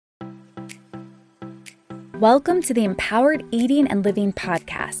Welcome to the Empowered Eating and Living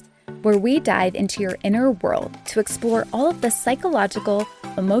podcast, where we dive into your inner world to explore all of the psychological,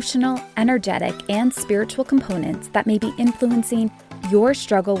 emotional, energetic, and spiritual components that may be influencing your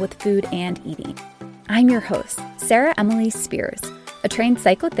struggle with food and eating. I'm your host, Sarah Emily Spears, a trained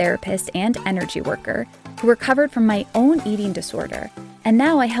psychotherapist and energy worker who recovered from my own eating disorder. And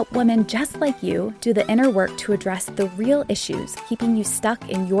now I help women just like you do the inner work to address the real issues keeping you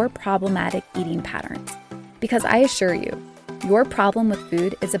stuck in your problematic eating patterns. Because I assure you, your problem with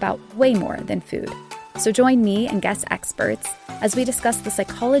food is about way more than food. So join me and guest experts as we discuss the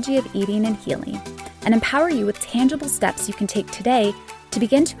psychology of eating and healing and empower you with tangible steps you can take today to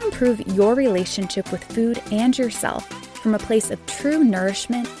begin to improve your relationship with food and yourself from a place of true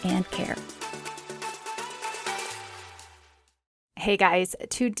nourishment and care. Hey guys,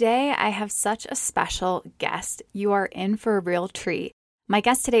 today I have such a special guest. You are in for a real treat. My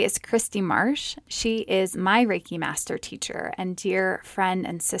guest today is Christy Marsh. She is my Reiki master teacher and dear friend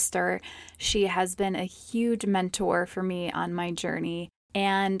and sister. She has been a huge mentor for me on my journey,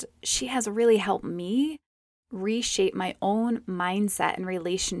 and she has really helped me reshape my own mindset and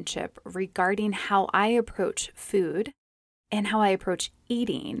relationship regarding how I approach food and how I approach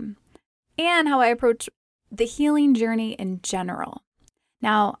eating and how I approach the healing journey in general.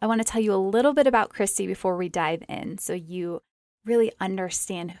 Now, I want to tell you a little bit about Christy before we dive in so you really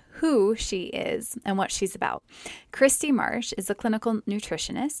understand who she is and what she's about. Christy Marsh is a clinical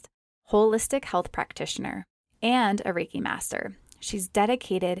nutritionist, holistic health practitioner, and a Reiki master. She's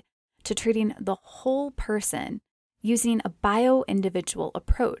dedicated to treating the whole person using a bio-individual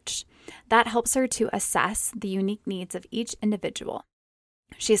approach that helps her to assess the unique needs of each individual.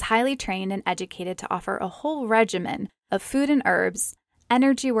 She's highly trained and educated to offer a whole regimen of food and herbs,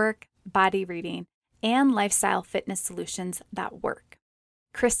 energy work, body reading, and lifestyle fitness solutions that work.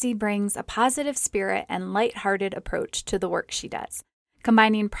 Christy brings a positive spirit and lighthearted approach to the work she does,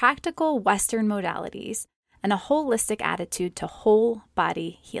 combining practical Western modalities and a holistic attitude to whole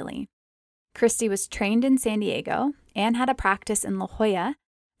body healing. Christy was trained in San Diego and had a practice in La Jolla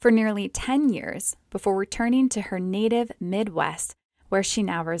for nearly 10 years before returning to her native Midwest, where she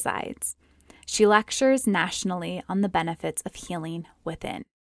now resides. She lectures nationally on the benefits of healing within.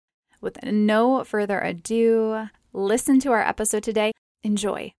 With no further ado, listen to our episode today.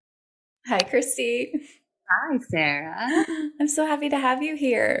 Enjoy. Hi, Christy. Hi, Sarah. I'm so happy to have you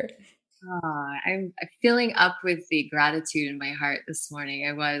here. I'm filling up with the gratitude in my heart this morning.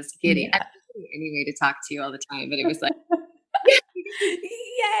 I was giddy. Yeah. I'm giddy anyway to talk to you all the time, but it was like,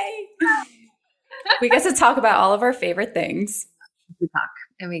 yay! We get to talk about all of our favorite things. We talk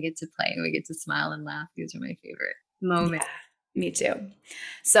and we get to play and we get to smile and laugh. These are my favorite moments. Yeah. Me too.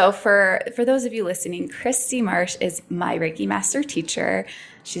 So for those of you listening, Christy Marsh is my Reiki master teacher.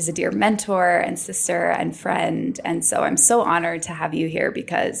 She's a dear mentor and sister and friend. And so I'm so honored to have you here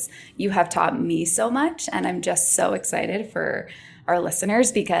because you have taught me so much. And I'm just so excited for our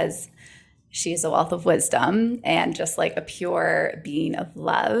listeners because she is a wealth of wisdom and just like a pure being of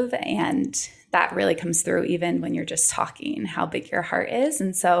love. And that really comes through even when you're just talking, how big your heart is.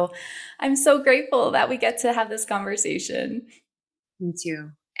 And so I'm so grateful that we get to have this conversation. Me too.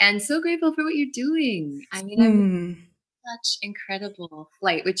 And so grateful for what you're doing. I mean, I'm such incredible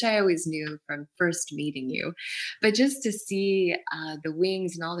flight, which I always knew from first meeting you. But just to see the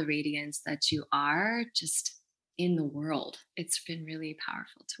wings and all the radiance that you are just in the world, it's been really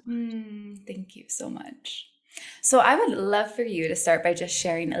powerful to watch. Thank you so much. So I would love for you to start by just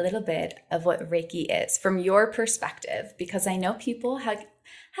sharing a little bit of what Reiki is from your perspective, because I know people have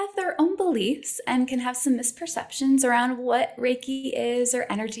their own beliefs and can have some misperceptions around what Reiki is or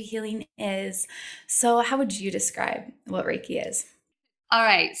energy healing is. So how would you describe what Reiki is? All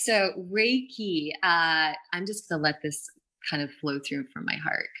right. So Reiki, I'm just going to let this kind of flow through from my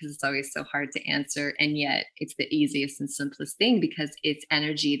heart because it's always so hard to answer. And yet it's the easiest and simplest thing because it's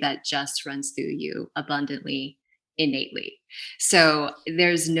energy that just runs through you abundantly, innately. So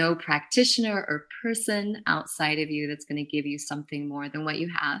there's no practitioner or person outside of you that's going to give you something more than what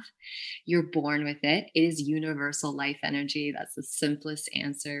you have. You're born with it. It is universal life energy. That's the simplest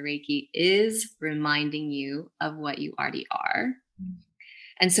answer. Reiki is reminding you of what you already are.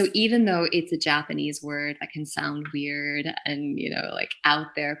 And so even though it's a Japanese word that can sound weird and, like out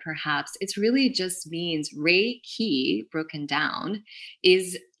there, perhaps, it really just means Reiki broken down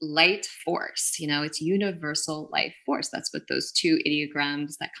is light force. It's universal life force. That's what those two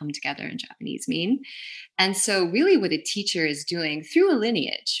ideograms that come together in Japanese mean. And so really what a teacher is doing through a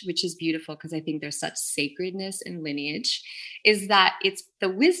lineage, which is beautiful because I think there's such sacredness in lineage, is that it's the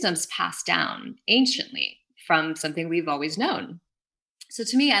wisdom's passed down anciently from something we've always known. So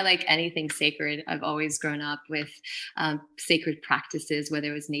to me, I like anything sacred. I've always grown up with sacred practices,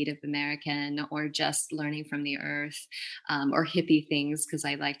 whether it was Native American or just learning from the earth, or hippie things, because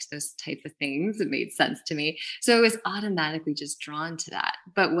I liked those type of things. It made sense to me. So I was automatically just drawn to that.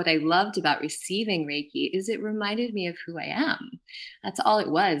 But what I loved about receiving Reiki is it reminded me of who I am. That's all it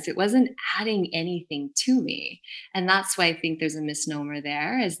was. It wasn't adding anything to me. And that's why I think there's a misnomer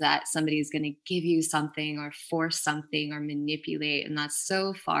there, is that somebody is going to give you something or force something or manipulate. And that's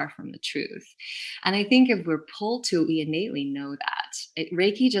so far from the truth. And I think if we're pulled to it, we innately know that.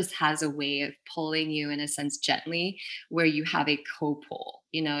 Reiki just has a way of pulling you, in a sense, gently, where you have a co-pull.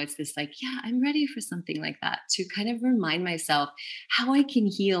 It's this like, yeah, I'm ready for something like that, to kind of remind myself how I can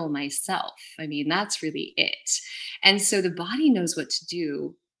heal myself. I mean, that's really it. And so the body knows what to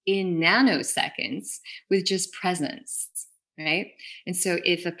do in nanoseconds with just presence. Right. And so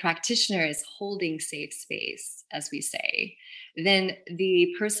if a practitioner is holding safe space, as we say, then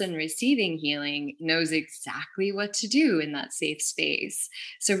the person receiving healing knows exactly what to do in that safe space.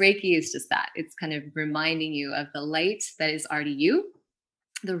 So Reiki is just that. It's kind of reminding you of the light that is already you,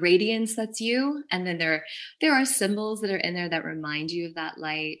 the radiance that's you, and then there are symbols that are in there that remind you of that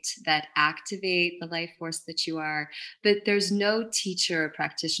light, that activate the life force that you are. But there's no teacher or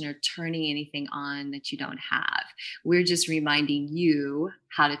practitioner turning anything on that you don't have. We're just reminding you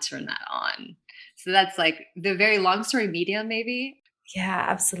how to turn that on. So that's like the very long story medium, maybe. Yeah,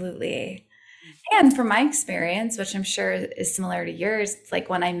 absolutely. And from my experience, which I'm sure is similar to yours, it's like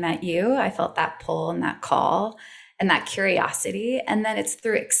when I met you, I felt that pull and that call and that curiosity. And then it's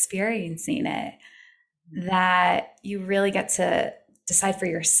through experiencing it that you really get to decide for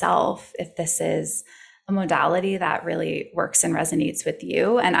yourself if this is a modality that really works and resonates with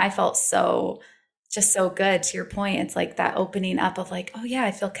you. And I felt just so good. To your point, it's like that opening up of like, oh yeah,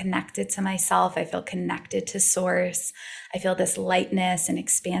 I feel connected to myself. I feel connected to source. I feel this lightness and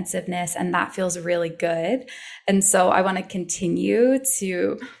expansiveness, and that feels really good. And so I want to continue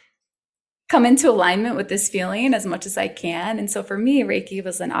to come into alignment with this feeling as much as I can. And so for me, Reiki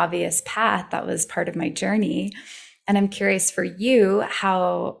was an obvious path that was part of my journey. And I'm curious for you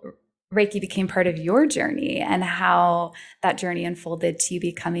how Reiki became part of your journey and how that journey unfolded to you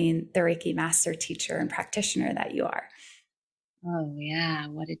becoming the Reiki master teacher and practitioner that you are. Oh, yeah.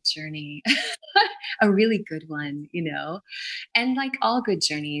 What a journey. A really good one. And like all good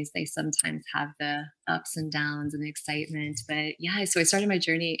journeys, they sometimes have the ups and downs and excitement. But yeah, so I started my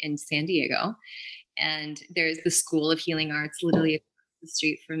journey in San Diego, and there's the School of Healing Arts literally across the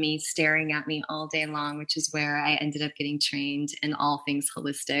street from me, staring at me all day long, which is where I ended up getting trained in all things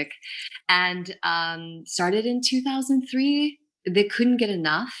holistic. And started in 2003. They couldn't get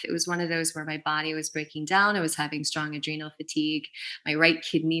enough. It was one of those where my body was breaking down. I was having strong adrenal fatigue. My right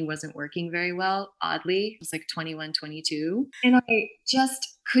kidney wasn't working very well, oddly. I was like 21, 22. And I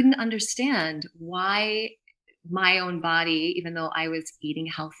just couldn't understand why my own body, even though I was eating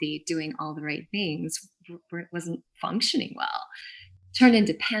healthy, doing all the right things, wasn't functioning well. Turned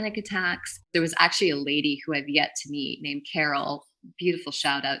into panic attacks. There was actually a lady who I've yet to meet named Carol. Beautiful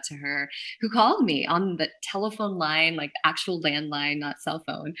shout out to her, who called me on the telephone line, like actual landline, not cell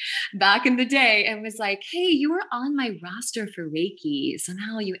phone, back in the day, and was like, "Hey, you were on my roster for Reiki.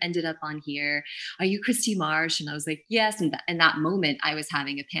 Somehow you ended up on here. Are you Christy Marsh?" And I was like, "Yes." And in that moment, I was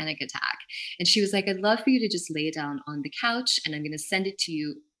having a panic attack. And she was like, "I'd love for you to just lay down on the couch, and I'm going to send it to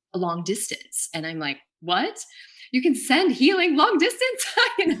you a long distance." And I'm like, "What? You can send healing long distance?"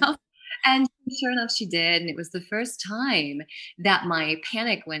 And sure enough, she did. And it was the first time that my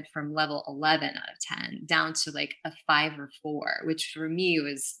panic went from level 11 out of 10 down to like a 5 or 4, which for me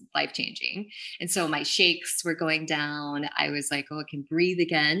was life changing. And so my shakes were going down. I was like, oh, I can breathe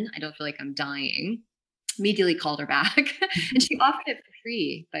again. I don't feel like I'm dying. Immediately called her back. And she offered it for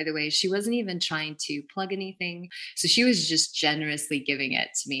free, by the way. She wasn't even trying to plug anything. So she was just generously giving it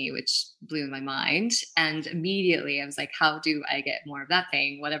to me, which blew my mind. And immediately I was like, how do I get more of that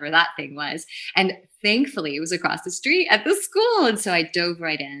thing, whatever that thing was? And thankfully it was across the street at the school. And so I dove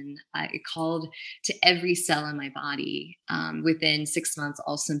right in. I called to every cell in my body. Within 6 months,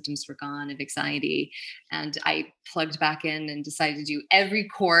 all symptoms were gone of anxiety. And I plugged back in and decided to do every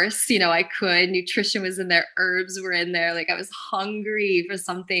course, I could. Nutrition was in there, herbs were in there. Like I was hungry for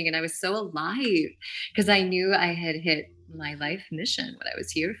something, and I was so alive because I knew I had hit my life mission, what I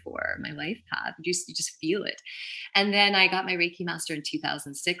was here for, my life path. You just feel it. And then I got my Reiki master in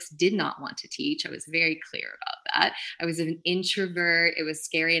 2006, did not want to teach. I was very clear about that. I was an introvert. It was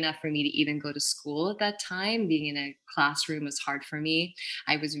scary enough for me to even go to school at that time. Being in a classroom was hard for me.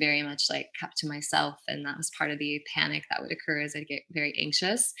 I was very much like kept to myself. And that was part of the panic that would occur as I'd get very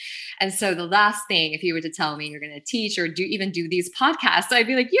anxious. And so the last thing, if you were to tell me you're going to teach or do these podcasts, I'd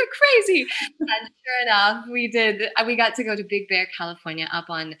be like, you're crazy. And sure enough, we got to go to Big Bear, California, up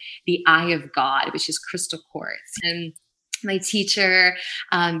on the Eye of God, which is crystal quartz. And my teacher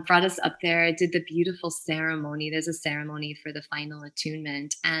brought us up there, did the beautiful ceremony. There's a ceremony for the final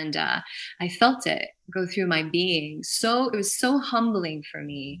attunement. And I felt it go through my being. So it was so humbling for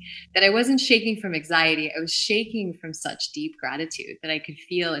me that I wasn't shaking from anxiety. I was shaking from such deep gratitude that I could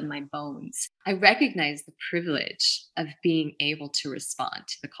feel in my bones. I recognized the privilege of being able to respond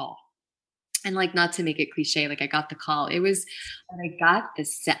to the call. And like, not to make it cliche, like I got the call. It was when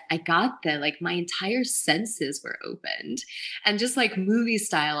like my entire senses were opened, and just like movie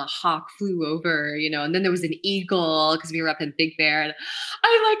style, a hawk flew over, and then there was an eagle because we were up in Big Bear, and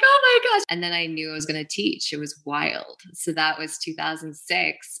I'm like, oh my gosh. And then I knew I was going to teach. It was wild. So that was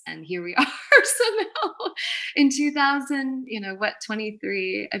 2006. And here we are somehow in 2000,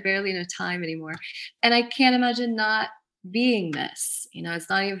 23, I barely know time anymore. And I can't imagine not being this. It's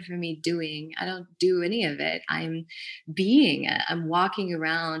not even for me doing. I don't do any of it. I'm being it. I'm walking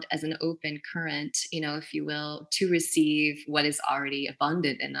around as an open current, if you will, to receive what is already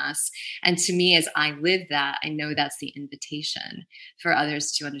abundant in us. And to me, as I live that, I know that's the invitation for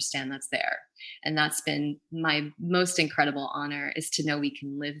others to understand that's there. And that's been my most incredible honor, is to know we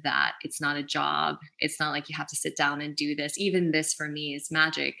can live that. It's not a job. It's not like you have to sit down and do this. Even this for me is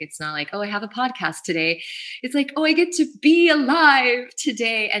magic. It's not like, oh, I have a podcast today. It's like, oh, I get to be alive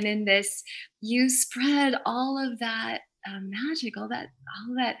today. And in this, you spread all of that magic, all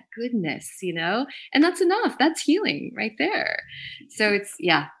that goodness, and that's enough. That's healing right there. So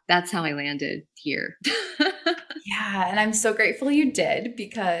that's how I landed here. Yeah. And I'm so grateful you did,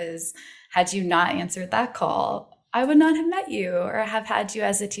 because had you not answered that call, I would not have met you or have had you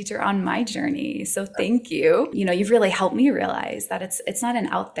as a teacher on my journey. So thank you. You've really helped me realize that it's not an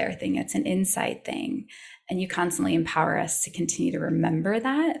out there thing, it's an inside thing. And you constantly empower us to continue to remember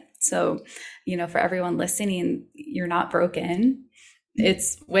that. So, for everyone listening, you're not broken.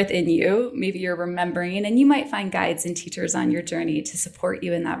 It's within you. Maybe you're remembering, and you might find guides and teachers on your journey to support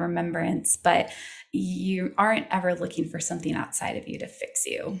you in that remembrance, but you aren't ever looking for something outside of you to fix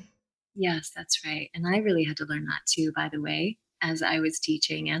you. Yes, that's right. And I really had to learn that too, by the way, as I was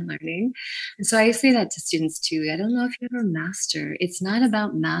teaching and learning. And so I say that to students too. I don't know if you ever master. It's not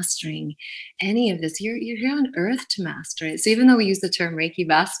about mastering any of this. You're here on earth to master it. So even though we use the term Reiki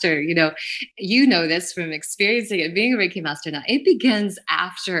master, you know this from experiencing it, being a Reiki master now, it begins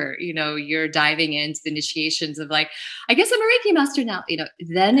after, you're diving into the initiations of like, I guess I'm a Reiki master now,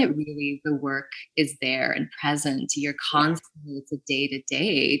 then it really, the work is there and present. You're constantly, it's a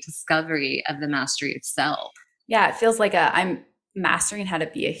day-to-day discovery of the mastery itself. Yeah, it feels like I'm mastering how to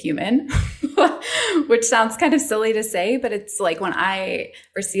be a human, which sounds kind of silly to say, but it's like when I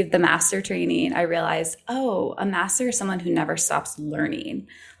received the master training, I realized, oh, a master is someone who never stops learning.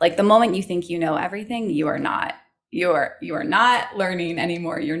 Like the moment you think you know everything, you are not. You are not learning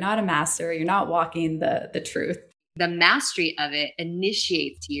anymore. You're not a master. You're not walking the truth. The mastery of it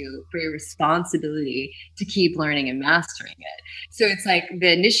initiates you for your responsibility to keep learning and mastering it. So it's like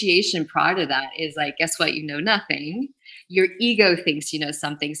the initiation part of that is like, guess what? You know nothing. Your ego thinks you know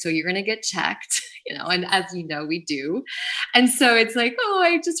something. So you're going to get checked, and as you know, we do. And so it's like, oh,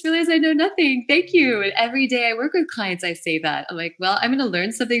 I just realized I know nothing. Thank you. And every day I work with clients, I say that. I'm like, well, I'm going to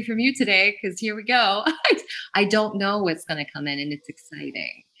learn something from you today, because here we go. I don't know what's going to come in, and it's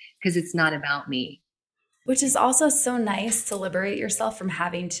exciting because it's not about me. Which is also so nice to liberate yourself from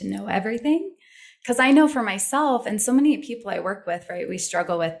having to know everything. Because I know for myself and so many people I work with, right, we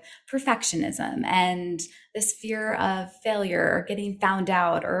struggle with perfectionism and this fear of failure or getting found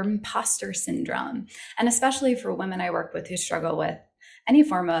out or imposter syndrome. And especially for women I work with who struggle with any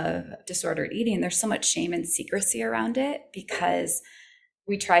form of disordered eating, there's so much shame and secrecy around it because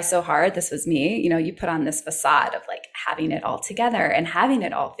we try so hard. This was me, you put on this facade of like having it all together and having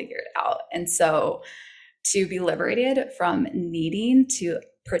it all figured out. And so to be liberated from needing to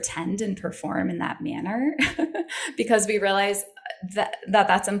pretend and perform in that manner because we realize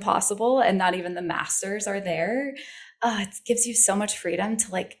that's impossible and not even the masters are there. It gives you so much freedom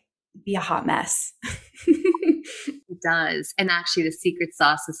to like be a hot mess. It does. And actually the secret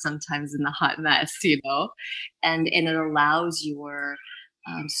sauce is sometimes in the hot mess, and it allows your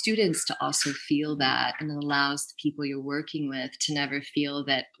students to also feel that, and it allows the people you're working with to never feel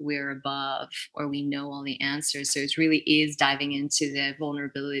that we're above or we know all the answers. So it really is diving into the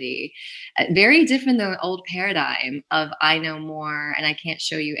vulnerability. Very different than the old paradigm of I know more and I can't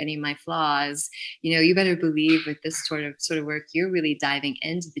show you any of my flaws. You better believe with this sort of work, you're really diving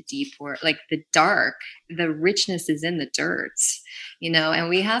into the deep work, like the dark. The richness is in the dirt, and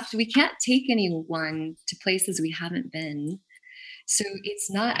we can't take anyone to places we haven't been. So it's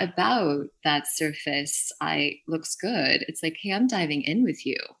not about that surface. Looks good. It's like, hey, I'm diving in with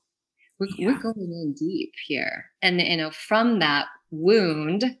you. We're going in deep here. And, from that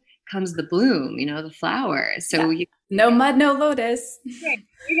wound comes the bloom, the flower. So no mud, no lotus. You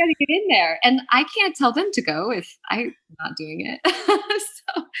got to get in there. And I can't tell them to go if I'm not doing it.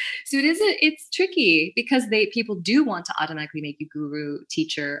 so it's tricky because people do want to automatically make you guru,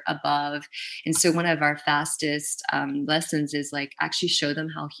 teacher, above. And so one of our fastest lessons is like actually show them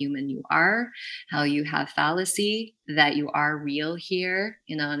how human you are, how you have fallacy, that you are real here,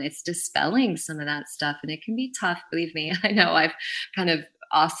 and it's dispelling some of that stuff. And it can be tough, believe me. I know I've kind of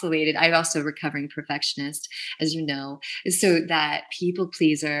oscillated. I'm also a recovering perfectionist, as you know, so that people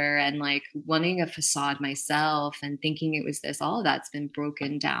pleaser and like wanting a facade myself and thinking it was this, all of that's been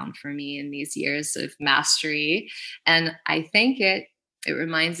broken down for me in these years of mastery. And I thank it. It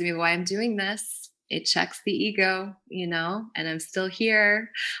reminds me of why I'm doing this. It checks the ego, and I'm still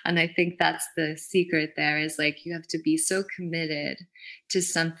here. And I think that's the secret there is like, you have to be so committed to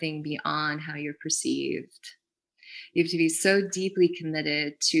something beyond how you're perceived. You have to be so deeply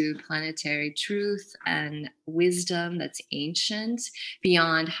committed to planetary truth and wisdom that's ancient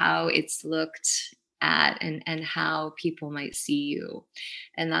beyond how it's looked at and how people might see you.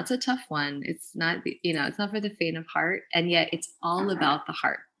 And that's a tough one. It's not, it's not for the faint of heart. And yet it's all about the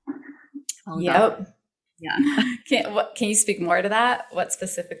heart. Yeah. Can you speak more to that? What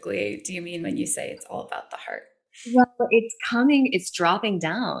specifically do you mean when you say it's all about the heart? Well, it's dropping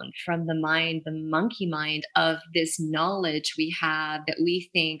down from the mind, the monkey mind of this knowledge we have that we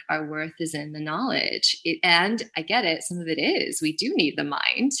think our worth is in the knowledge. And I get it. Some of it is. We do need the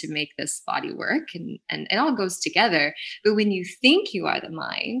mind to make this body work and it all goes together. But when you think you are the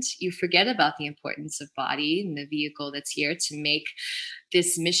mind, you forget about the importance of body and the vehicle that's here to make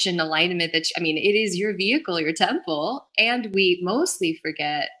this mission alignment it is your vehicle, your temple. And we mostly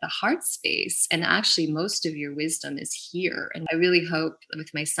forget the heart space. And actually most of your wisdom is here. And I really hope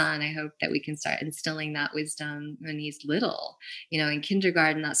with my son, I hope that we can start instilling that wisdom when he's little, in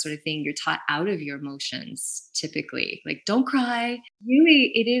kindergarten, that sort of thing. You're taught out of your emotions, typically, like, don't cry.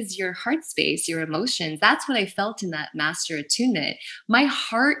 Really, it is your heart space, your emotions. That's what I felt in that master attunement. My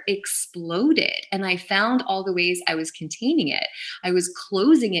heart exploded and I found all the ways I was containing it. I was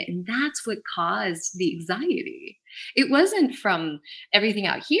closing it. And that's what caused the anxiety. It wasn't from everything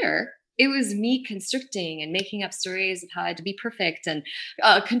out here. It was me constricting and making up stories of how I had to be perfect and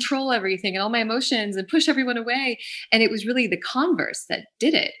control everything and all my emotions and push everyone away. And it was really the converse that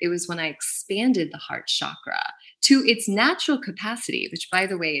did it. It was when I expanded the heart chakra to its natural capacity, which by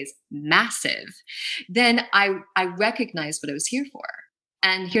the way is massive. Then I recognized what I was here for.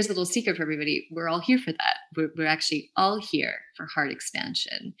 And here's a little secret for everybody. We're all here for that. We're actually all here for heart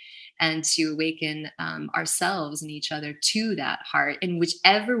expansion and to awaken ourselves and each other to that heart in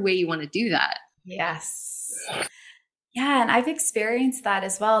whichever way you want to do that. Yes. Yeah. And I've experienced that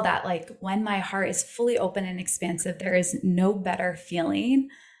as well, that like when my heart is fully open and expansive, there is no better feeling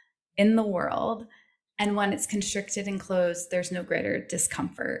in the world. And when it's constricted and closed, there's no greater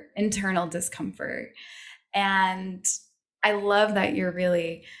discomfort, internal discomfort. And I love that you're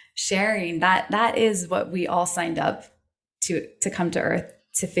really sharing that. That is what we all signed up to come to Earth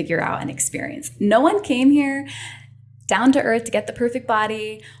to figure out and experience. No one came here down to Earth to get the perfect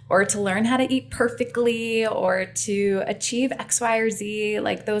body or to learn how to eat perfectly or to achieve X, Y, or Z.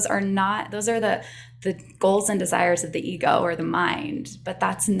 Like those are the goals and desires of the ego or the mind, but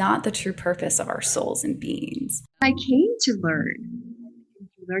that's not the true purpose of our souls and beings. I came to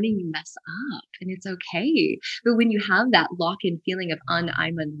learning you mess up and it's okay. But when you have that lock-in feeling of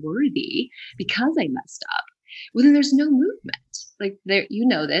I'm unworthy because I messed up, well, then there's no movement. Like there,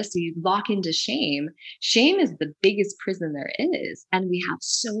 this, you lock into shame. Shame is the biggest prison there is. And we have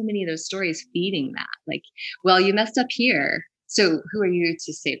so many of those stories feeding that. Like, well, you messed up here. So who are you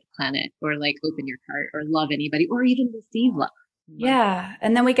to save the planet or like open your heart or love anybody or even receive love? Yeah.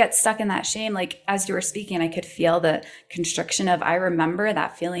 And then we get stuck in that shame. Like as you were speaking, I could feel the constriction of, I remember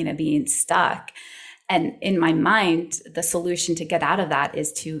that feeling of being stuck. And in my mind, the solution to get out of that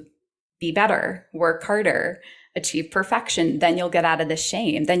is to be better, work harder, achieve perfection. Then you'll get out of the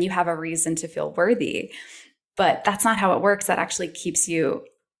shame. Then you have a reason to feel worthy. But that's not how it works. That actually keeps you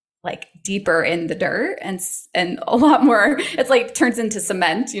like deeper in the dirt and a lot more, it's like turns into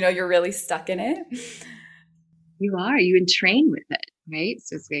cement, you're really stuck in it. You entrain with it, right?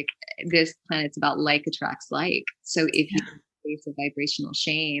 So it's like this planet's about like attracts like. So if you face a vibrational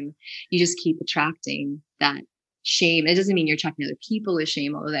shame, you just keep attracting that shame. It doesn't mean you're attracting other people with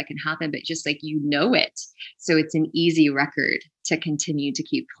shame, although that can happen, but just like it. So it's an easy record to continue to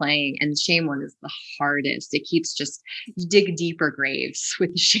keep playing. And the shame one is the hardest. It keeps you dig deeper graves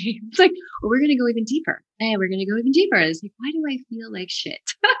with the shame. It's like, well, we're going to go even deeper. And we're going to go even deeper. And it's like, why do I feel like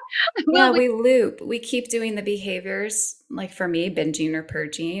shit? Well, we loop. We keep doing the behaviors, like for me, binging or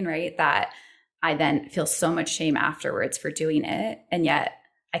purging, right? That I then feel so much shame afterwards for doing it. And yet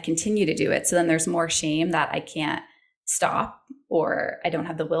I continue to do it. So then there's more shame that I can't stop, or I don't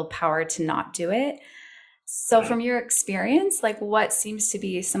have the willpower to not do it. So from your experience, like what seems to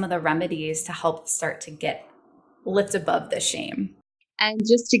be some of the remedies to help start to lift above the shame? And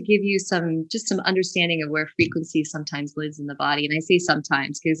just to give you some understanding of where frequency sometimes lives in the body. And I say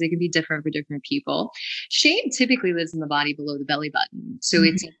sometimes because it can be different for different people. Shame typically lives in the body below the belly button. So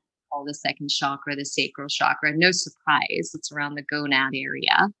it's called the second chakra, the sacral chakra. No surprise, it's around the gonad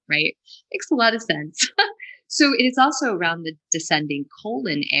area, right? Makes a lot of sense. So it is also around the descending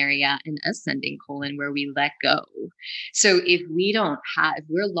colon area and ascending colon where we let go. So if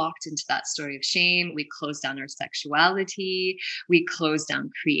we're locked into that story of shame, we close down our sexuality, we close down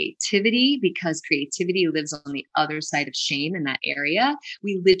creativity because creativity lives on the other side of shame in that area.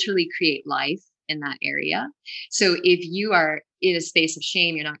 We literally create life in that area. So if you are in a space of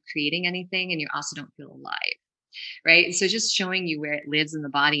shame, you're not creating anything and you also don't feel alive. Right. So just showing you where it lives in the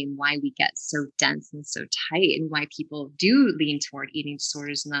body and why we get so dense and so tight and why people do lean toward eating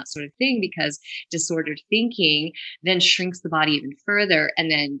disorders and that sort of thing, because disordered thinking then shrinks the body even further. And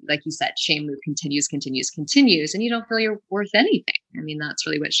then, like you said, shame loop continues, and you don't feel you're worth anything. I mean, that's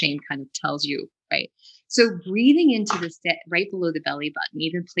really what shame kind of tells you. Right. So breathing into the right below the belly button,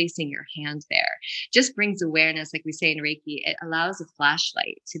 even placing your hand there, just brings awareness. Like we say in Reiki, it allows a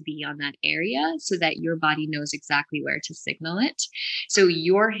flashlight to be on that area so that your body knows exactly where to signal it. So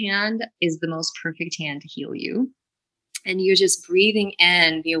your hand is the most perfect hand to heal you. And you're just breathing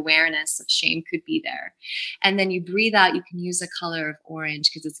in the awareness of shame could be there. And then you breathe out, you can use a color of orange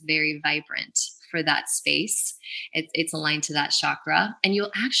because it's very vibrant for that space. It's aligned to that chakra. And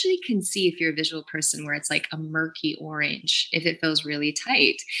you'll actually can see if you're a visual person where it's like a murky orange, if it feels really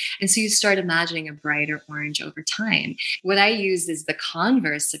tight. And so you start imagining a brighter orange over time. What I use is the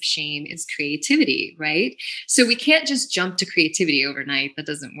converse of shame is creativity, right? So we can't just jump to creativity overnight. That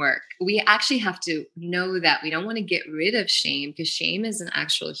doesn't work. We actually have to know that we don't want to get rid of shame because shame is an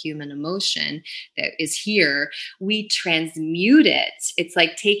actual human emotion that is here. We transmute it. It's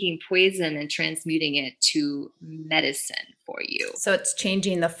like taking poison and transmuting it to medicine for you. So it's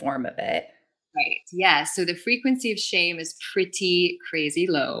changing the form of it. Right. Yeah. So the frequency of shame is pretty crazy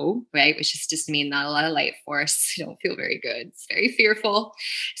low, right? Which is just mean not a lot of light force. You don't feel very good. It's very fearful.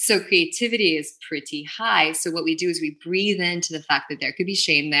 So creativity is pretty high. So what we do is we breathe into the fact that there could be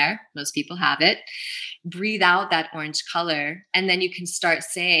shame there. Most people have it. Breathe out that orange color. And then you can start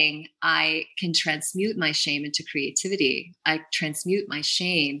saying, I can transmute my shame into creativity. I transmute my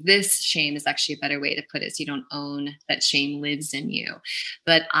shame. This shame is actually a better way to put it. So you don't own that shame lives in you.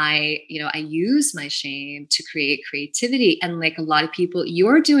 But I use my shame to create creativity. And like a lot of people,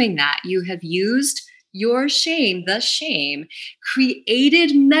 you're doing that. You have used your shame, the shame,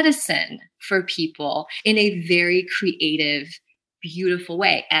 created medicine for people in a very creative, beautiful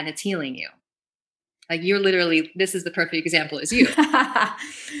way. And it's healing you. Like you're literally, this is the perfect example is you.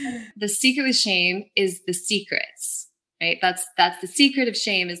 The secret with shame is the secrets, right? That's the secret of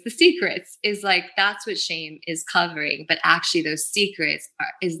shame is the secrets is like, that's what shame is covering. But actually those secrets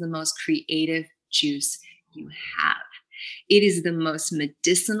is the most creative juice you have. It is the most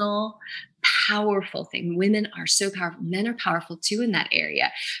medicinal, powerful thing. Women are so powerful. Men are powerful too in that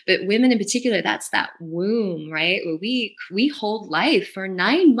area. But women in particular, that's that womb, right? Where we hold life for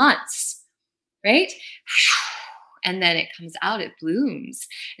 9 months. Right? And then it comes out, it blooms.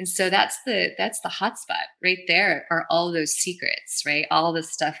 And so that's the hot spot right there are all those secrets, right? All the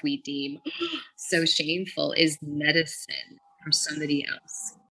stuff we deem so shameful is medicine for somebody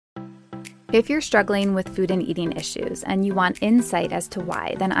else. If you're struggling with food and eating issues and you want insight as to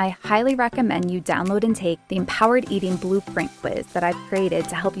why, then I highly recommend you download and take the Empowered Eating Blueprint quiz that I've created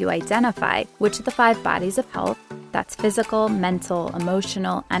to help you identify which of the 5 bodies of health, that's physical, mental,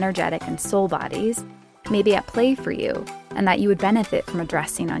 emotional, energetic, and soul bodies, may be at play for you and that you would benefit from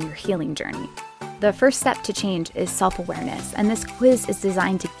addressing on your healing journey. The first step to change is self-awareness, and this quiz is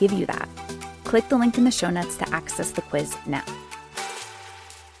designed to give you that. Click the link in the show notes to access the quiz now.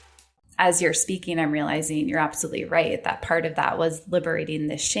 As you're speaking, I'm realizing you're absolutely right. That part of that was liberating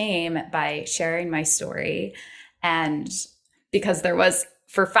the shame by sharing my story. And because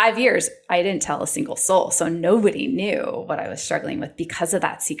for 5 years, I didn't tell a single soul. So nobody knew what I was struggling with because of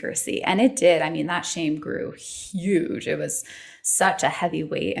that secrecy. And it did. I mean, that shame grew huge. It was such a heavy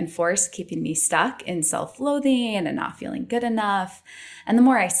weight and force keeping me stuck in self-loathing and not feeling good enough. And the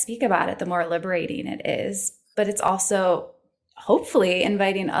more I speak about it, the more liberating it is. But it's also hopefully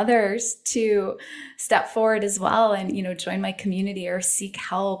inviting others to step forward as well and, join my community or seek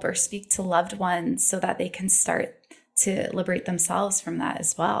help or speak to loved ones so that they can start to liberate themselves from that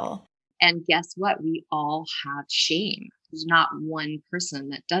as well. And guess what? We all have shame. There's not one person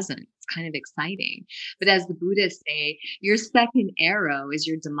that doesn't. It's kind of exciting. But as the Buddhists say, your second arrow is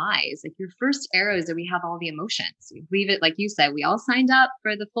your demise. Like your first arrow is that we have all the emotions. We leave it, like you said, we all signed up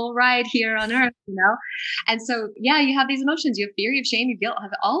for the full ride here on earth, And so, yeah, you have these emotions. You have fear, you have shame, you have guilt,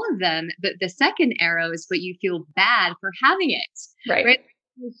 have all of them. But the second arrow is what you feel bad for having it. Right?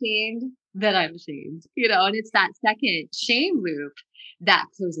 I'm ashamed that I'm ashamed, and it's that second shame loop that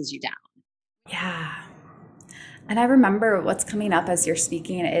closes you down. Yeah. And I remember what's coming up as you're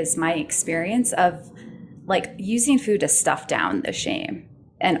speaking is my experience of like using food to stuff down the shame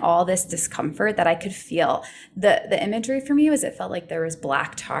and all this discomfort that I could feel. The imagery for me was it felt like there was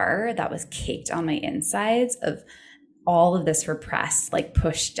black tar that was caked on my insides of all of this repressed, like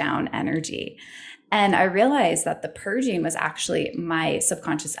pushed down energy. And I realized that the purging was actually my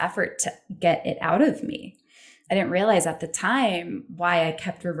subconscious effort to get it out of me. I didn't realize at the time why I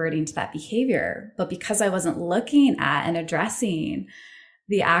kept reverting to that behavior, but because I wasn't looking at and addressing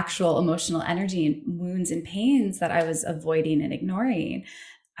the actual emotional energy and wounds and pains that I was avoiding and ignoring,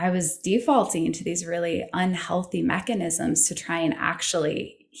 I was defaulting to these really unhealthy mechanisms to try and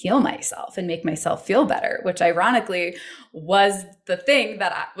actually heal myself and make myself feel better, which ironically was the thing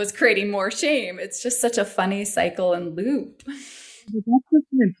that was creating more shame. It's just such a funny cycle and loop. That's such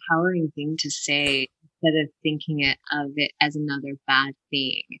an empowering thing to say. Instead of thinking of it as another bad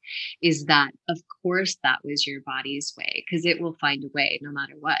thing, is that of course that was your body's way, because it will find a way no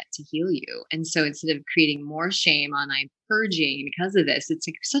matter what to heal you. And so instead of creating more shame on I'm purging because of this, it's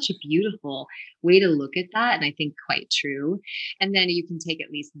like such a beautiful way to look at that. And I think quite true. And then you can take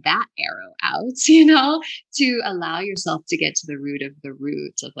at least that arrow out, to allow yourself to get to the root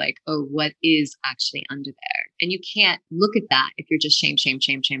of like, oh, what is actually under there? And you can't look at that if you're just shame. Like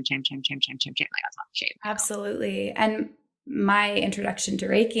that's not shame. Absolutely. And my introduction to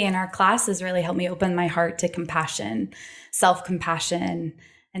Reiki in our classes really helped me open my heart to compassion, self-compassion,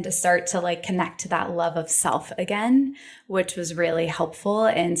 and to start to like connect to that love of self again, which was really helpful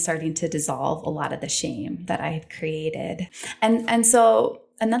in starting to dissolve a lot of the shame that I had created. And so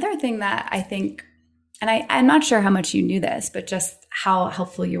another thing that I think, and I'm not sure how much you knew this, but just how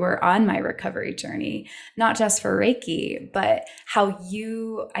helpful you were on my recovery journey, not just for Reiki, but how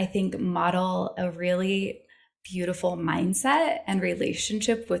you, I think, model a really beautiful mindset and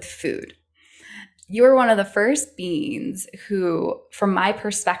relationship with food. You were one of the first beings who, from my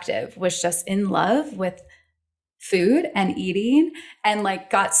perspective, was just in love with food and eating and like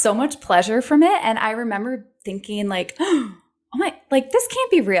got so much pleasure from it. And I remember thinking like, oh my, like this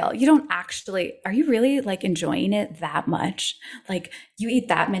can't be real. You don't actually, are you really like enjoying it that much? Like you eat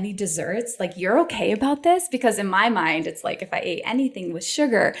that many desserts, like you're okay about this? Because in my mind, it's like if I ate anything with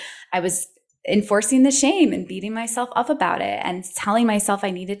sugar, I was enforcing the shame and beating myself up about it and telling myself I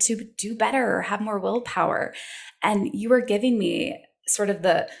needed to do better or have more willpower. And you were giving me sort of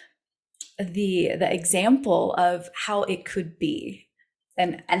the example of how it could be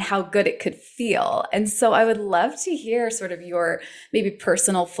and how good it could feel. And so I would love to hear sort of your maybe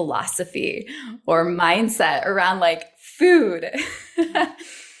personal philosophy or mindset around like food.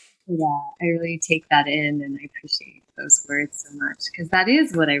 Yeah, I really take that in and I appreciate those words so much because that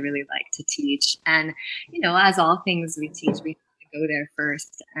is what I really like to teach. And, as all things we teach, we have to go there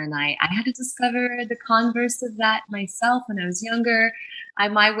first. And I had to discover the converse of that myself when I was younger.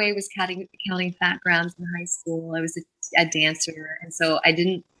 My way was counting fat grams in high school. I was a dancer. And so I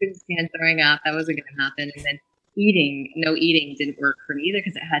couldn't stand throwing up. That wasn't going to happen. And then no eating didn't work for me either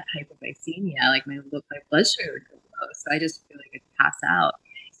because I had hypoglycemia. Like my blood sugar would go low. So I just feel like I'd pass out.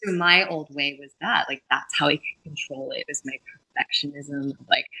 So my old way was that, like, that's how I could control it. It was my perfectionism.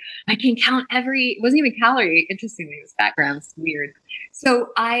 Like, I can count it wasn't even calorie. Interestingly, it was fat grams. Weird. So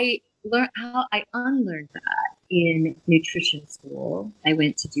I unlearned that in nutrition school. I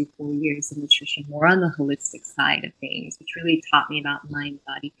went to do 4 years of nutrition, more on the holistic side of things, which really taught me about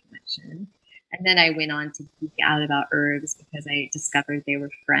mind-body connection. And then I went on to geek out about herbs because I discovered they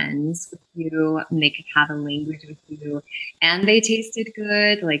were friends with you and they could have a language with you and they tasted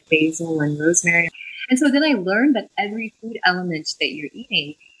good, like basil and rosemary. And so then I learned that every food element that you're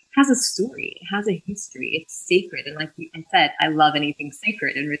eating has a story, it has a history, it's sacred. And like I said, I love anything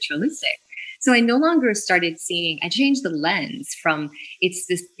sacred and ritualistic. So I no longer started seeing, I changed the lens from it's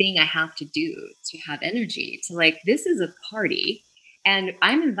this thing I have to do to have energy to like, this is a party and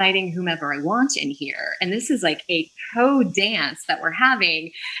I'm inviting whomever I want in here. And this is like a co-dance that we're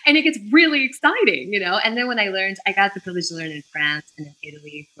having. And it gets really exciting, you know? And then when I got the privilege to learn in France and in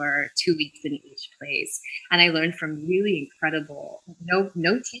Italy for 2 weeks in each place. And I learned from really incredible,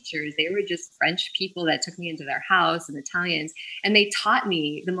 no teachers. They were just French people that took me into their house and Italians. And they taught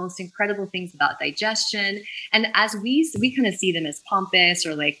me the most incredible things about digestion. And as we kind of see them as pompous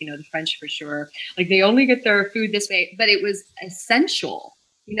or like, you know, the French for sure, like they only get their food this way, but it was essential.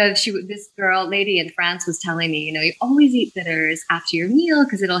 You know, this lady in France was telling me, you know, you always eat bitters after your meal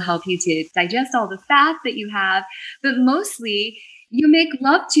because it'll help you to digest all the fat that you have. But mostly you make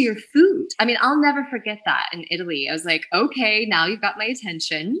love to your food. I mean, I'll never forget that in Italy. I was like, okay, now you've got my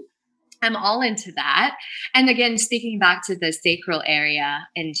attention. I'm all into that. And again, speaking back to the sacral area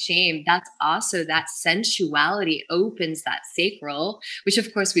and shame, that's also that sensuality opens that sacral, which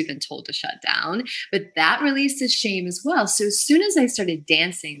of course we've been told to shut down, but that releases shame as well. So as soon as I started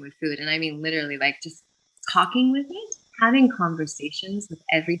dancing with food, and I mean literally like just talking with it, having conversations with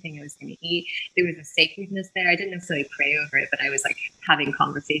everything I was going to eat, there was a sacredness there. I didn't necessarily pray over it, but I was like having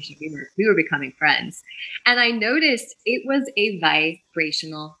conversation. We were becoming friends. And I noticed it was a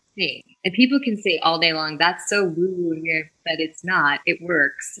vibrational thing. And people can say all day long, that's so woo and weird, but it's not. It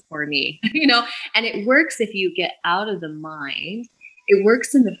works for me, you know, and it works if you get out of the mind. It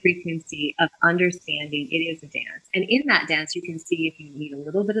works in the frequency of understanding it is a dance. And in that dance, you can see if you need a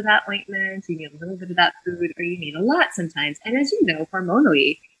little bit of that ointment, you need a little bit of that food, or you need a lot sometimes. And as you know,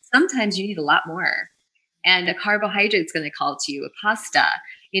 hormonally, sometimes you need a lot more. And a carbohydrate is going to call to you, a pasta,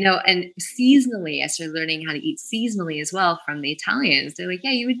 you know, and seasonally, I started learning how to eat seasonally as well from the Italians. They're like,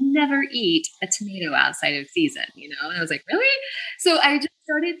 yeah, you would never eat a tomato outside of season, you know? And I was like, really? So I just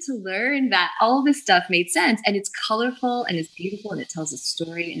started to learn that all this stuff made sense and it's colorful and it's beautiful and it tells a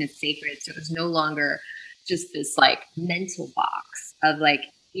story and it's sacred. So it was no longer just this like mental box of like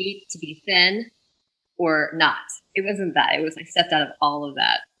eat to be thin or not. It wasn't that. It was I stepped out of all of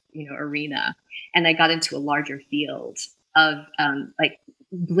that, you know, arena. And I got into a larger field of like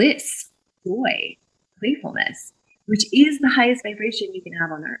bliss, joy, playfulness, which is the highest vibration you can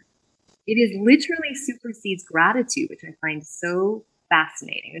have on earth. It is literally supersedes gratitude, which I find so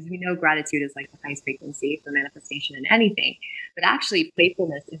fascinating. As we know, gratitude is like the highest frequency for manifestation in anything. But actually,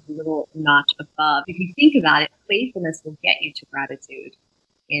 playfulness is a little notch above. If you think about it, playfulness will get you to gratitude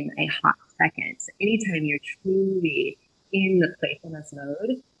in a hot second. So anytime you're truly in the playfulness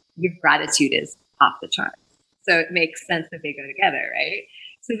mode, your gratitude is off the charts. So it makes sense that they go together, right?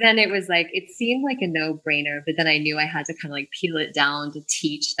 So then it was like, it seemed like a no-brainer, but then I knew I had to kind of like peel it down to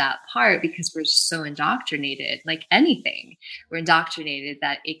teach that part because we're so indoctrinated, like anything. We're indoctrinated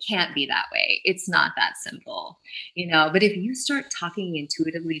that it can't be that way. It's not that simple, you know, but if you start talking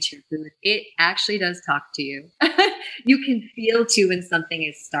intuitively to your food, it actually does talk to you. You can feel too when something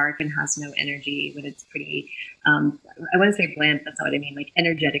is stark and has no energy, when it's pretty, I want to say bland, that's not what I mean, like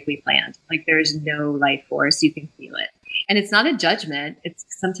energetically bland. Like there's no life force, you can feel it. And it's not a judgment. It's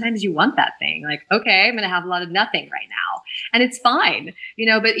sometimes you want that thing like, okay, I'm going to have a lot of nothing right now. And it's fine, you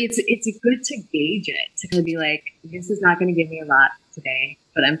know, but it's good to gauge it, to kind of be like, this is not going to give me a lot today,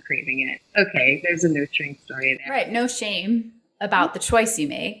 but I'm craving it. Okay, there's a nurturing story there. Right. No shame about the choice you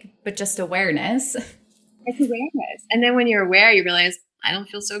make, but just awareness. It's awareness. And then when you're aware, you realize, I don't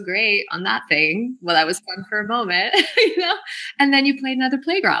feel so great on that thing. Well, that was fun for a moment, you know? And then you play another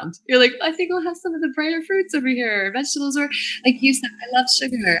playground. You're like, I think I'll have some of the brighter fruits over here, vegetables, or like you said, I love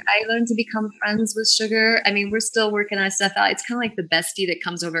sugar. I learned to become friends with sugar. I mean, we're still working on stuff out. It's kind of like the bestie that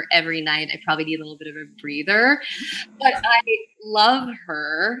comes over every night. I probably need a little bit of a breather, but I love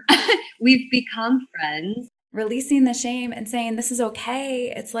her. We've become friends. Releasing the shame and saying, this is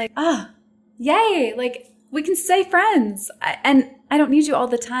okay. It's like, yay. Like, we can stay friends. And I don't need you all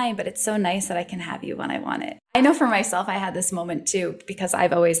the time, but it's so nice that I can have you when I want it. I know for myself, I had this moment too, because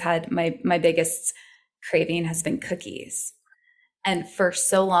I've always had my biggest craving has been cookies. And for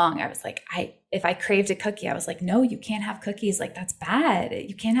so long, I was like, if I craved a cookie, I was like, no, you can't have cookies. Like, that's bad.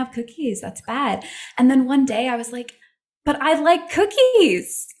 You can't have cookies. That's bad. And then one day I was like, but I like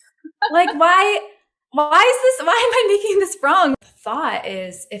cookies. Like, why is this? Why am I making this wrong? The thought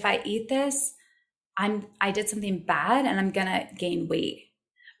is, if I eat this, I did something bad and I'm going to gain weight.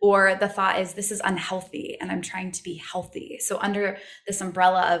 Or the thought is, this is unhealthy and I'm trying to be healthy. So under this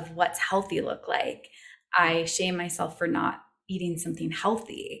umbrella of what's healthy look like, I shame myself for not eating something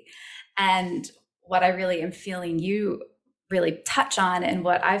healthy. And what I really am feeling you really touch on, and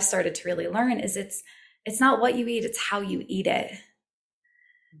what I've started to really learn, is it's not what you eat, it's how you eat it.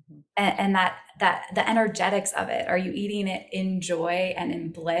 And that the energetics of it. Are you eating it in joy and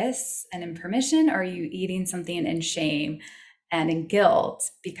in bliss and in permission? Or are you eating something in shame and in guilt,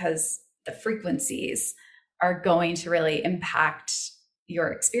 because the frequencies are going to really impact your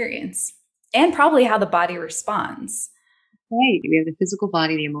experience and probably how the body responds? Right. We have the physical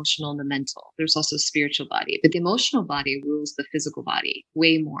body, the emotional, and the mental. There's also spiritual body, but the emotional body rules the physical body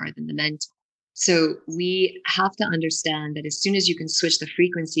way more than the mental. So we have to understand that as soon as you can switch the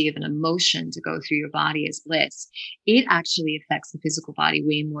frequency of an emotion to go through your body as bliss, it actually affects the physical body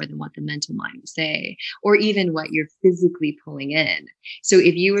way more than what the mental mind will say, or even what you're physically pulling in. So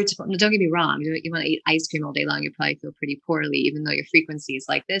if you were to, don't get me wrong, you want to eat ice cream all day long, you probably feel pretty poorly, even though your frequency is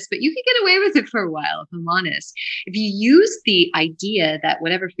like this, but you can get away with it for a while, if I'm honest. If you use the idea that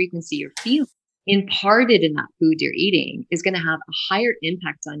whatever frequency you're feeling imparted in that food you're eating is going to have a higher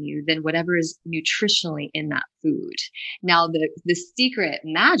impact on you than whatever is nutritionally in that food. Now, the secret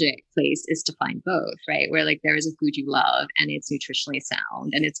magic place is to find both, right? Where like there is a food you love and it's nutritionally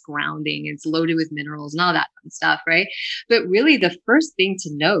sound and it's grounding, it's loaded with minerals and all that fun stuff, right? But really the first thing to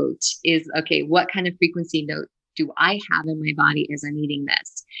note is, okay, what kind of frequency note do I have in my body as I'm eating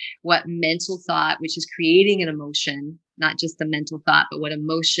this? What mental thought, which is creating an emotion, not just the mental thought, but what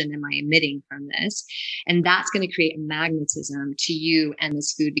emotion am I emitting from this? And that's going to create a magnetism to you and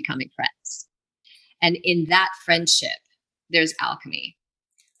this food becoming friends. And in that friendship, there's alchemy.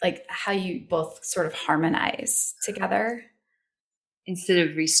 Like how you both sort of harmonize together. Instead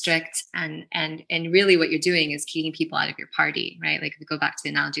of restrict and really what you're doing is keeping people out of your party, right? Like if we go back to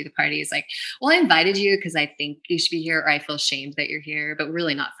the analogy of the party, is like, well, I invited you because I think you should be here, or I feel shamed that you're here, but we're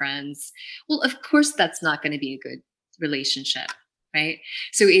really not friends. Well, of course, that's not going to be a good relationship, right?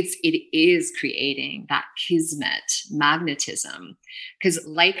 So it is creating that kismet magnetism, because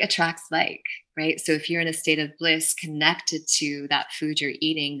like attracts like, right? So if you're in a state of bliss connected to that food you're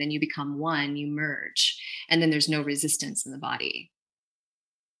eating, then you become one, you merge, and then there's no resistance in the body.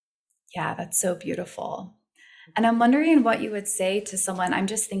 Yeah, that's so beautiful. And I'm wondering what you would say to someone. I'm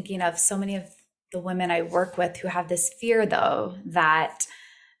just thinking of so many of the women I work with who have this fear, though, that,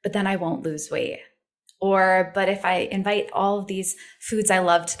 but then I won't lose weight. Or, but if I invite all of these foods I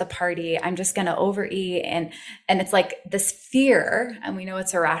love to the party, I'm just going to overeat. And it's like this fear, and we know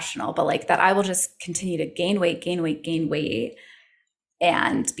it's irrational, but like that I will just continue to gain weight,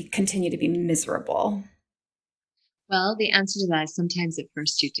 and continue to be miserable. Well, the answer to that is sometimes at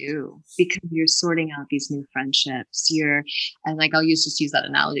first you do, because you're sorting out these new friendships. And like, I'll just use that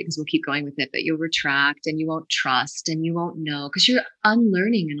analogy because we'll keep going with it, but you'll retract and you won't trust and you won't know because you're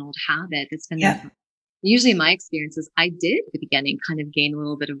unlearning an old habit that's been there. Usually my experience is I did at the beginning kind of gain a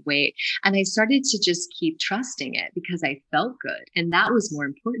little bit of weight, and I started to just keep trusting it because I felt good. And that was more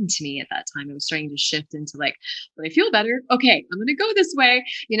important to me at that time. I was starting to shift into like, when I feel better, okay, I'm going to go this way,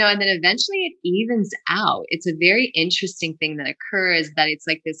 and then eventually it evens out. It's a very interesting thing that occurs, that it's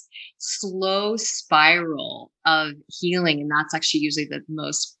like this slow spiral of healing. And that's actually usually the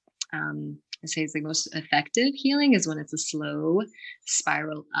most, I say it's the most effective healing is when it's a slow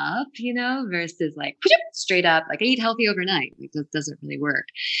spiral up, versus like straight up, like I eat healthy overnight. Like that doesn't really work.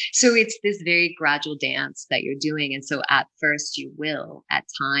 So it's this very gradual dance that you're doing. And so at first you will at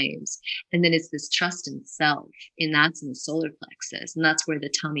times, and then it's this trust in self, and that's in the solar plexus. And that's where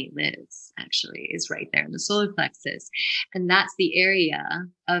the tummy lives, actually, is right there in the solar plexus. And that's the area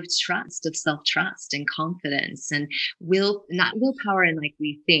of trust, of self-trust and confidence and not willpower. And like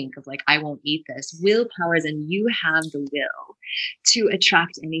we think of like, I won't eat this. Willpower is, and you have the will to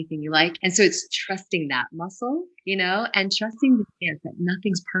attract anything you like. And so it's trusting that muscle, and trusting the dance that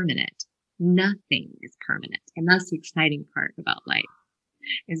nothing's permanent. Nothing is permanent. And that's the exciting part about life.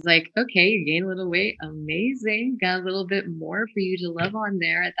 It's like, okay, you gain a little weight. Amazing. Got a little bit more for you to love on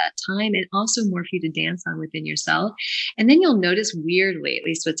there at that time, and also more for you to dance on within yourself. And then you'll notice weirdly, at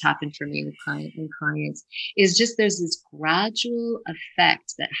least what's happened for me with clients, is just there's this gradual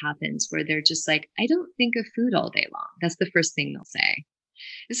effect that happens where they're just like, I don't think of food all day long. That's the first thing they'll say.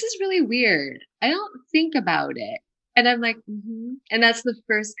 This is really weird. I don't think about it. And I'm like, and that's the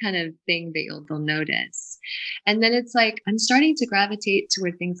first kind of thing that they'll notice. And then it's like, I'm starting to gravitate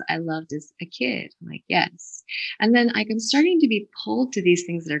toward things I loved as a kid. I'm like, yes. And then I'm starting to be pulled to these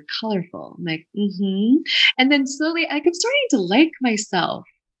things that are colorful. I'm like, And then slowly, I'm starting to like myself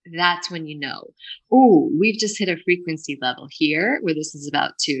that's when you know, oh, we've just hit a frequency level here where this is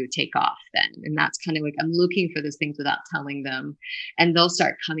about to take off then. And that's kind of like, I'm looking for those things without telling them. And they'll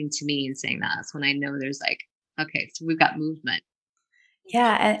start coming to me and saying that's when I know there's like, okay, so we've got movement.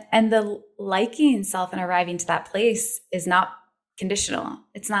 Yeah. And the liking self and arriving to that place is not conditional.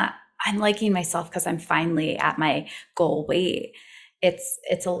 It's not, I'm liking myself because I'm finally at my goal weight.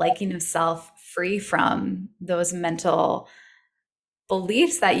 It's a liking of self free from those mental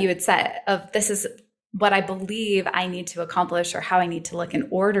beliefs that you had set of this is what I believe I need to accomplish or how I need to look in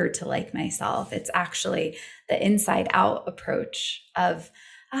order to like myself. It's actually the inside out approach of,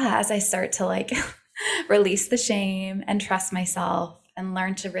 as I start to like release the shame and trust myself and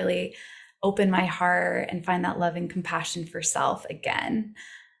learn to really open my heart and find that love and compassion for self again,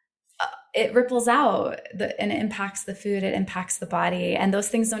 it ripples out and it impacts the food, it impacts the body, and those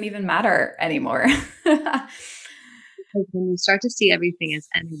things don't even matter anymore. Because when you start to see everything as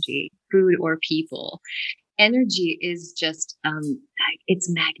energy, food or people, energy is just, it's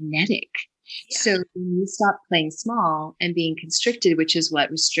magnetic. Yeah. So when you stop playing small and being constricted, which is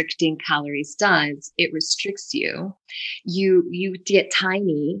what restricting calories does, it restricts you. You get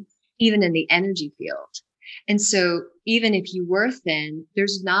tiny, even in the energy field. And so even if you were thin,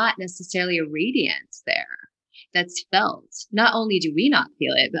 there's not necessarily a radiance there that's felt. Not only do we not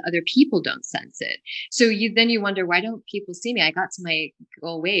feel it, but other people don't sense it. So you wonder, why don't people see me? I got to my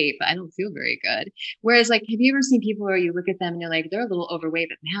goal weight, but I don't feel very good. Whereas like, have you ever seen people where you look at them and you're like, they're a little overweight,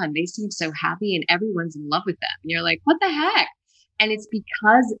 but man, they seem so happy and everyone's in love with them. And you're like, what the heck? And it's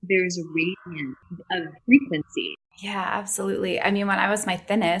because there's a radiance of frequency. Yeah, absolutely. I mean, when I was my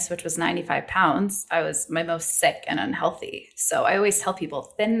thinnest, which was 95 pounds, I was my most sick and unhealthy. So I always tell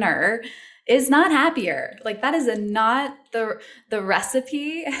people thinner is not happier. Like that is not the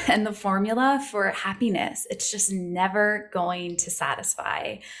recipe and the formula for happiness. It's just never going to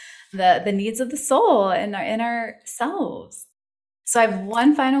satisfy the needs of the soul and in ourselves. So I have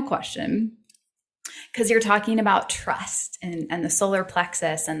one final question, because you're talking about trust and the solar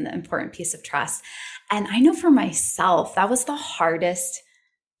plexus and the important piece of trust. And I know for myself, that was the hardest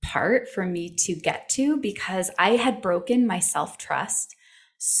part for me to get to, because I had broken my self-trust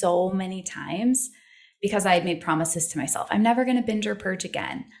so many times because I had made promises to myself. I'm never going to binge or purge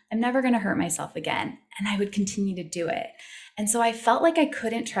again. I'm never going to hurt myself again. And I would continue to do it. And so I felt like I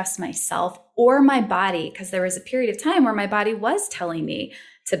couldn't trust myself or my body, because there was a period of time where my body was telling me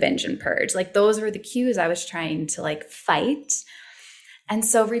to binge and purge. Like those were the cues I was trying to like fight. And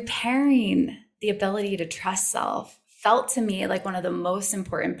so repairing the ability to trust self felt to me like one of the most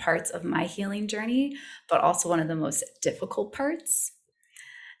important parts of my healing journey, but also one of the most difficult parts.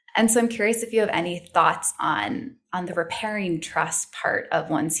 And so I'm curious if you have any thoughts on the repairing trust part of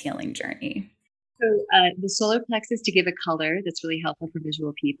one's healing journey. So the solar plexus, to give a color that's really helpful for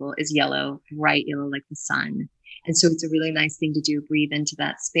visual people, is yellow, bright yellow, like the sun. And so it's a really nice thing to do. Breathe into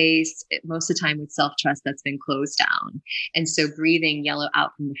that space. Most of the time with self-trust, that's been closed down. And so breathing yellow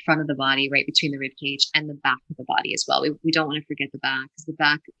out from the front of the body, right between the rib cage and the back of the body as well. We don't want to forget the back, because the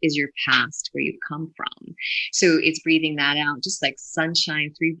back is your past, where you've come from. So it's breathing that out, just like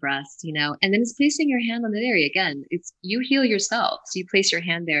sunshine, 3 breaths, and then it's placing your hand on that area. Again, it's you heal yourself. So you place your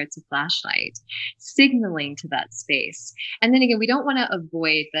hand there. It's a flashlight signaling to that space. And then again, we don't want to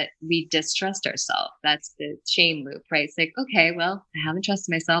avoid that we distrust ourselves. That's the shame loop, right? It's like, okay, well, I haven't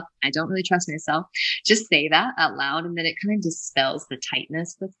trusted myself. I don't really trust myself. Just say that out loud. And then it kind of dispels the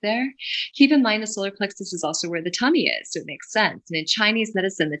tightness that's there. Keep in mind, the solar plexus is also where the tummy is. So it makes sense. And in Chinese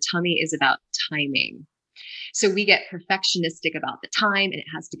medicine, the tummy is about timing. So we get perfectionistic about the time, and it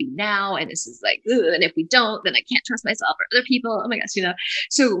has to be now. And this is like, and if we don't, then I can't trust myself or other people. Oh my gosh,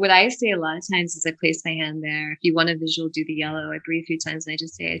 So what I say a lot of times is I place my hand there. If you want a visual, do the yellow. I breathe 3 times and I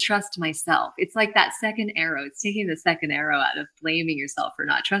just say, I trust myself. It's like that second arrow. It's taking the second arrow out of blaming yourself for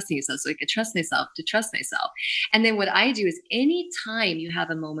not trusting yourself. So I can trust myself to trust myself. And then what I do is anytime you have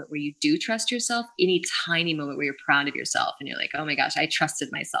a moment where you do trust yourself, any tiny moment where you're proud of yourself and you're like, oh my gosh, I trusted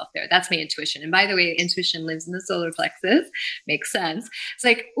myself there. That's my intuition. And by the way, intuition lives in the solar plexus. Makes sense. It's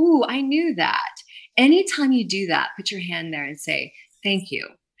like, ooh, I knew that. Anytime you do that, put your hand there and say, thank you.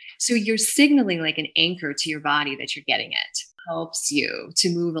 So you're signaling like an anchor to your body that you're getting it. Helps you to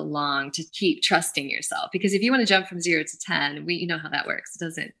move along, to keep trusting yourself. Because if you want to jump from 0 to 10, you know how that works.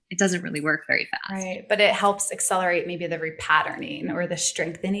 It doesn't really work very fast. Right. But it helps accelerate maybe the repatterning or the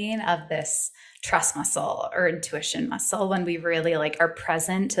strengthening of this trust muscle or intuition muscle when we really like are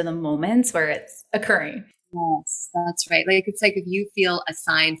present to the moments where it's occurring. Yes, that's right. Like, it's like if you feel a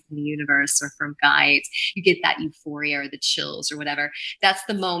sign from the universe or from guides, you get that euphoria or the chills or whatever. That's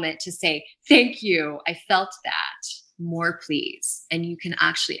the moment to say, thank you. I felt that. more please. And you can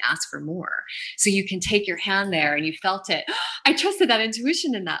actually ask for more. So you can take your hand there and you felt it. I trusted that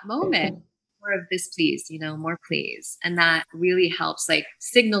intuition in that moment. More of this, please, more please. And that really helps like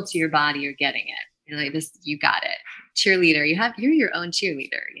signal to your body you're getting it. Like this, you got it. Cheerleader, you're your own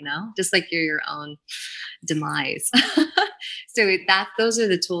cheerleader, just like you're your own demise. So those are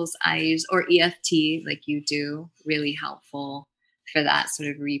the tools I use, or EFT, like you do, really helpful for that sort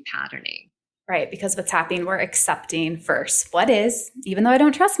of repatterning. Right. Because what's happening, we're accepting first what is, even though I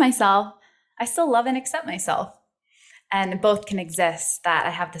don't trust myself, I still love and accept myself. And both can exist, that I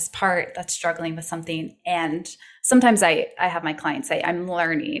have this part that's struggling with something. And sometimes I have my clients say, I'm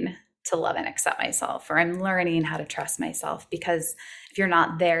learning to love and accept myself, or I'm learning how to trust myself, because if you're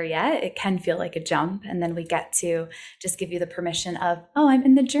not there yet, it can feel like a jump. And then we get to just give you the permission of, oh, I'm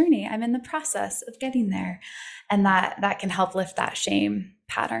in the journey. I'm in the process of getting there. And that can help lift that shame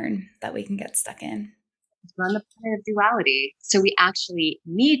pattern that we can get stuck in. We're on the planet of duality. So we actually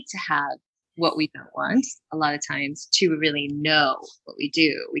need to have what we don't want a lot of times to really know what we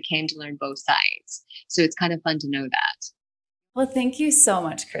do. We came to learn both sides. So it's kind of fun to know that. Well, thank you so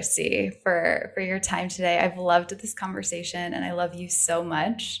much, Christy, for your time today. I've loved this conversation and I love you so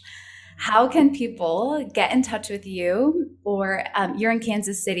much. How can people get in touch with you? Or you're in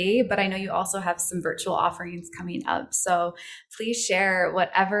Kansas City, but I know you also have some virtual offerings coming up. So please share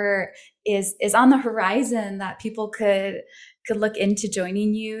whatever is on the horizon that people could look into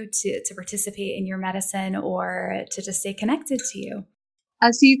joining you to participate in your medicine or to just stay connected to you.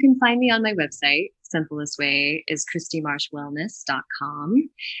 So you can find me on my website. Simplest way is ChristyMarshWellness.com.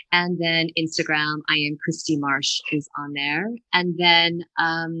 And then Instagram, I am Christy Marsh is on there. And then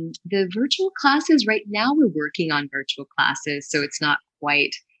the virtual classes, right now we're working on virtual classes. So it's not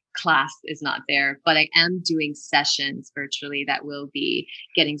quite, class is not there, but I am doing sessions virtually that will be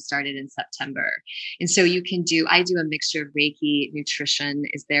getting started in September. And so I do a mixture of Reiki, nutrition,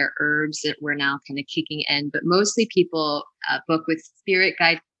 is there herbs that we're now kind of kicking in, but mostly people book with spirit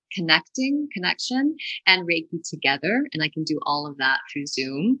guide connection and Reiki together. And I can do all of that through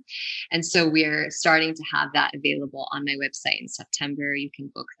Zoom. And so we're starting to have that available on my website in September. You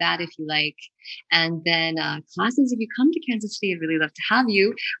can book that if you like. And then classes, if you come to Kansas City, I'd really love to have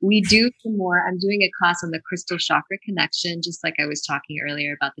you. We do some more. I'm doing a class on the crystal chakra connection, just like I was talking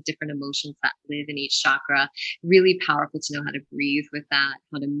earlier about the different emotions that live in each chakra. Really powerful to know how to breathe with that,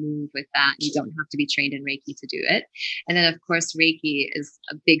 how to move with that. You don't have to be trained in Reiki to do it. And then, of course, Reiki is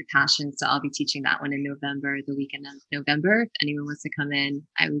a big passion. So I'll be teaching that one in November, the weekend of November. If anyone wants to come in,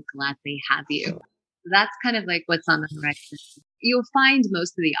 I would gladly have you. So that's kind of like what's on the horizon. You'll find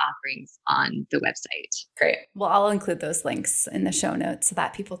most of the offerings on the website. Great. Well, I'll include those links in the show notes so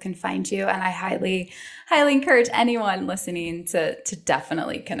that people can find you. And I highly, highly encourage anyone listening to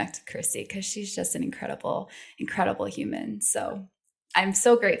definitely connect with Christy, because she's just an incredible, incredible human. So I'm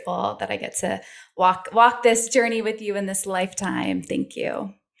so grateful that I get to walk this journey with you in this lifetime. Thank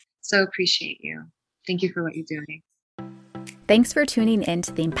you. So appreciate you. Thank you for what you're doing. Thanks for tuning in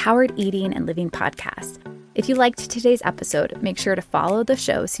to the Empowered Eating and Living podcast. If you liked today's episode, make sure to follow the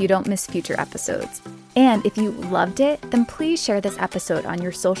show so you don't miss future episodes. And if you loved it, then please share this episode on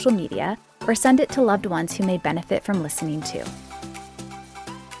your social media or send it to loved ones who may benefit from listening too.